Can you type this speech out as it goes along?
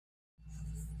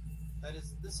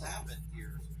This happened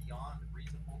here beyond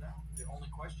reasonable doubt. The only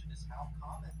question is how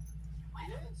common it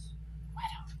is.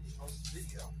 He posts a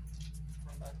video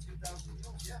from 2000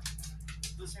 years. Yeah.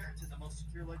 Liz Harrington, the most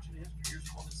secure election in history. Here's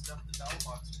a woman stuffed the ballot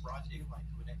box in broad daylight,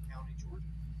 Gwinnett County, Georgia,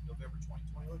 November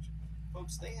 2020 election.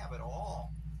 Folks, they have it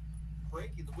all.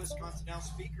 Breaking, the Wisconsin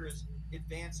House Speaker has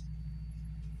advanced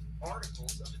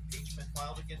articles of impeachment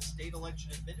filed against state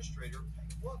election administrator.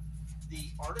 Look, the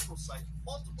articles cite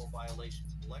multiple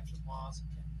violations of election laws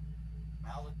and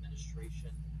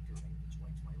maladministration during the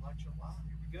 2020 election. Wow,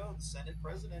 here we go. The Senate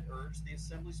President urged the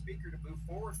Assembly Speaker to move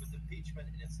forward with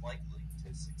impeachment, and it's likely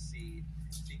to succeed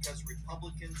because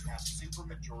Republicans have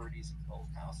supermajorities in both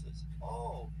houses.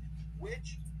 Oh,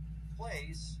 which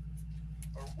place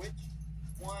or which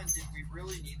one did we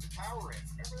really need the power in?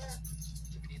 Remember that?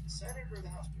 Did we need the Senate or the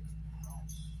House?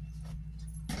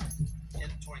 In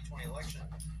the 2020 election,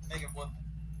 Megan Wolf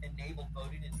enabled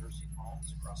voting in nursing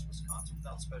homes across Wisconsin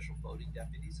without special voting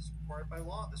deputies as required by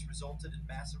law. This resulted in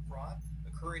massive fraud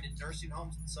occurring in nursing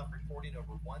homes, and some reporting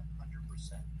over 100%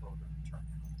 voter turnout.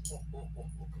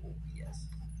 Yes.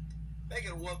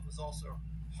 Megan Wolf was also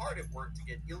hard at work to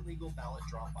get illegal ballot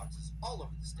drop boxes all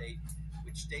over the state,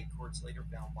 which state courts later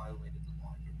found violated the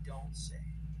law. You don't say.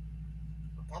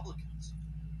 Republicans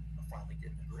are finally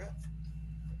getting a grip.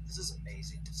 This is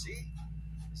amazing to see.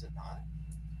 Is it not?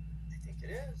 I think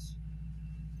it is.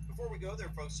 Before we go there,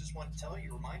 folks, just want to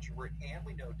remind you, we're at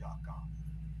andweknow.com.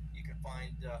 You can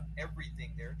find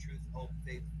everything there, truth, hope,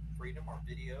 faith, freedom, our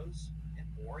videos, and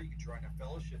more. You can join our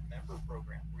fellowship member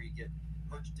program where you get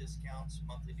merch discounts,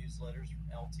 monthly newsletters from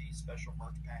LT, special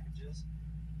merch packages,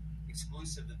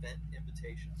 exclusive event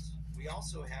invitations. We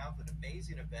also have an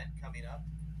amazing event coming up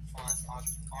on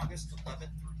August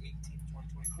 11th through 18th,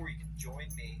 2024. You can join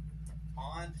me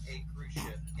on a cruise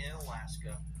ship in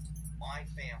Alaska. My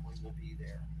family will be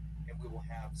there, and we will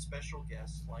have special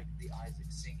guests like the Isaac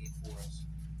singing for us.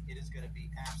 It is going to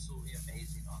be absolutely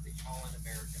amazing on the Holland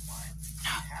American line.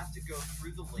 You have to go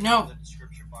through the link in the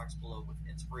description box below with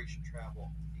Inspiration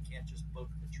Travel. You can't just book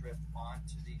the trip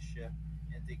onto the ship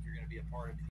and think you're going to be a part of it.